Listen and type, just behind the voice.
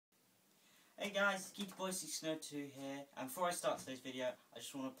Hey guys, it's Geeky Boy 602 here, and before I start today's video, I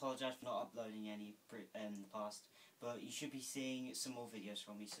just want to apologise for not uploading any in the past, but you should be seeing some more videos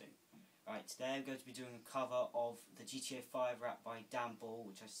from me soon. Right, today I'm going to be doing a cover of the GTA 5 rap by Dan Ball,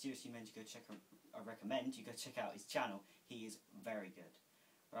 which I seriously meant to go check. I recommend you go check out his channel. He is very good.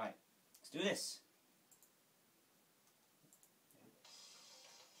 Right, let's do this.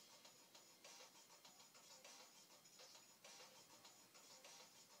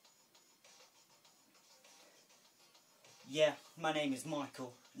 Yeah, my name is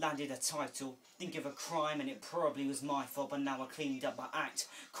Michael, landed a title, think of a crime and it probably was my fault, but now I cleaned up my act.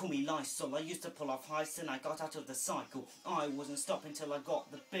 Call me Lysol, I used to pull off heists and I got out of the cycle. I wasn't stopping till I got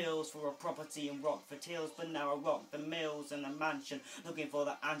the bills for a property in Rockford Hills, but now I rock the mills and a mansion, looking for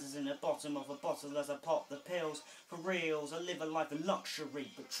the answers in the bottom of a bottle as I pop the pills. For reals, I live a life of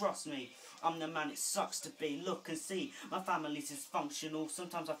luxury, but trust me, I'm the man it sucks to be. Look and see, my family's dysfunctional,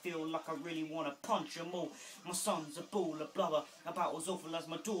 sometimes I feel like I really want to punch them all. My son's a ball of blubber, about as awful as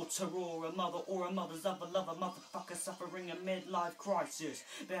my daughter or a mother or a mother's other lover. Motherfucker suffering a midlife crisis.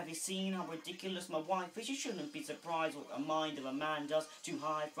 But have you seen how ridiculous my wife is? You shouldn't be surprised what the mind of a man does. Too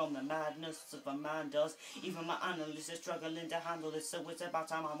high from the madness of a man does. Even my analysts are struggling to handle this, so it's about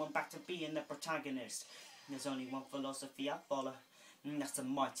time I went back to being the protagonist. There's only one philosophy I follow, and that's the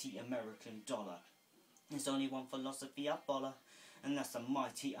mighty American dollar. There's only one philosophy I follow, and that's the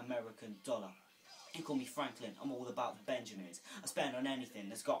mighty American dollar. You call me Franklin, I'm all about the Benjamins. I spend on anything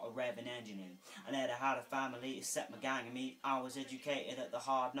that's got a revving engine in. I never had a family except my gang and me. I was educated at the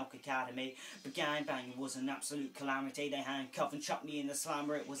Hard Knock Academy, but gang banging was an absolute calamity. They handcuffed and chucked me in the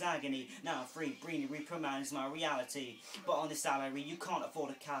slammer, it was agony. Now I'm free, breathing, reprimand is my reality. But on this salary you can't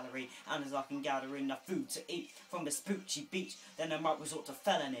afford a calorie, and as I can gather enough food to eat from the spoochy beach, then I might resort to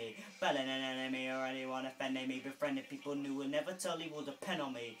felony. Belling an enemy or anyone offending me, befriending people new will never totally will depend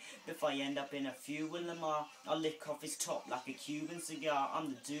on me. If I end up in a few with Lamar, I'll lick off his top like a Cuban cigar. I'm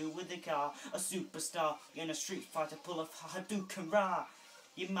the dude with the car, a superstar in a street fight to pull off Hadouken Ra.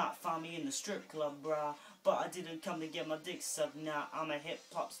 You might find me in the strip club, brah, but I didn't come to get my dick sucked. Now I'm a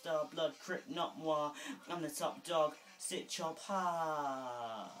hip-hop star, blood crip, not moi. I'm the top dog, sit chop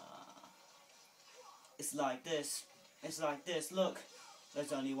ha. It's like this, look.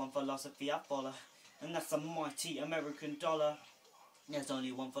 There's only one philosophy I follow, and that's the mighty American dollar. There's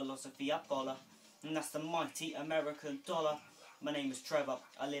only one philosophy I follow, and that's the mighty American dollar. My name is Trevor,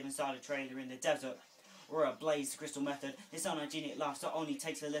 I live inside a trailer in the desert. We're a blaze crystal method. This unhygienic lifestyle only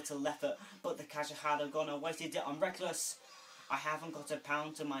takes a little effort, but the cash I had I've gone and wasted it, I'm reckless. I haven't got a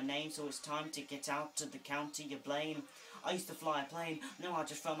pound to my name, so it's time to get out to the county you blame. I used to fly a plane, now I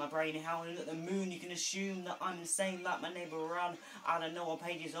just felt my brain howling at the moon. You can assume that I'm insane like my neighbour around. I don't know what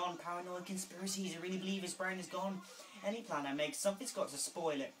page is on, paranoid conspiracies, I really believe his brain is gone. Any plan I make, something's got to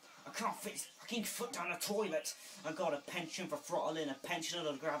spoil it. I can't fit this fucking foot down the toilet. I got a pension for throttling a pensioner,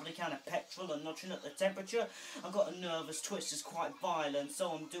 a gravity can of petrol and notching at the temperature. I got a nervous twitch that's quite violent,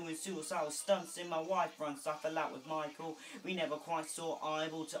 so I'm doing suicidal stunts in my wife runs. I fell out with Michael, we never quite saw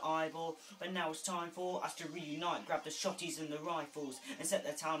eyeball to eyeball, but now it's time for us to reunite, grab the shotties and the rifles and set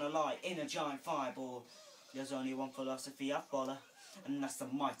the town alight in a giant fireball. There's only one philosophy I follow, and that's the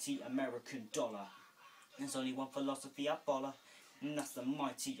mighty American dollar. There's only one philosophy I follow, and that's the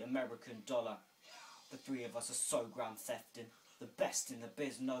mighty American dollar. The three of us are so grand thefting, the best in the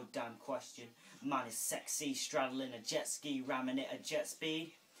biz, no damn question. Man is sexy, straddling a jet ski, ramming it at jet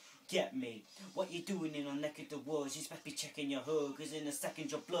speed. Get me, what you doing in our neck of the woods? You best be checking your hood, cause in a second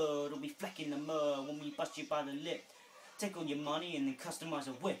your blood will be flecking the mud when we bust you by the lip. Take all your money and then customize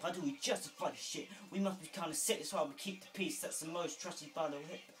a whip. How do we justify the shit? We must be kinda sick, that's why we keep the peace, that's the most trusted by the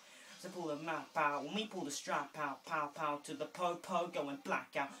whip. So pull the map out, when we pull the strap out, pow pow to the po-po, going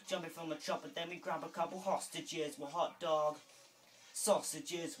blackout. Jumping from the chopper, then we grab a couple hostages, we'll hot dog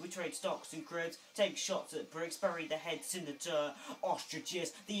sausages, we trade stocks and cribs, take shots at bricks, bury their heads in the dirt.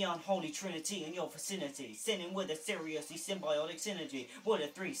 Ostriches, the unholy trinity in your vicinity, sinning with a seriously symbiotic synergy. We're the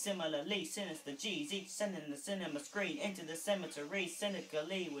three similarly sinister G's, each sending the cinema screen into the cemetery,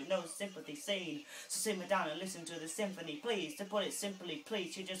 cynically with no sympathy seen. So simmer down and listen to the symphony, please. To put it simply,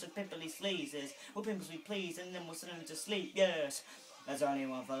 please, you're just a pimply sleazes. We'll pimp as we please and then we'll send them to sleep, yes. There's only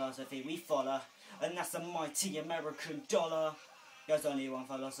one philosophy we follow, and that's the mighty American dollar. There's only one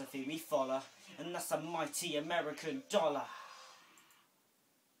philosophy we follow, and that's the mighty American dollar.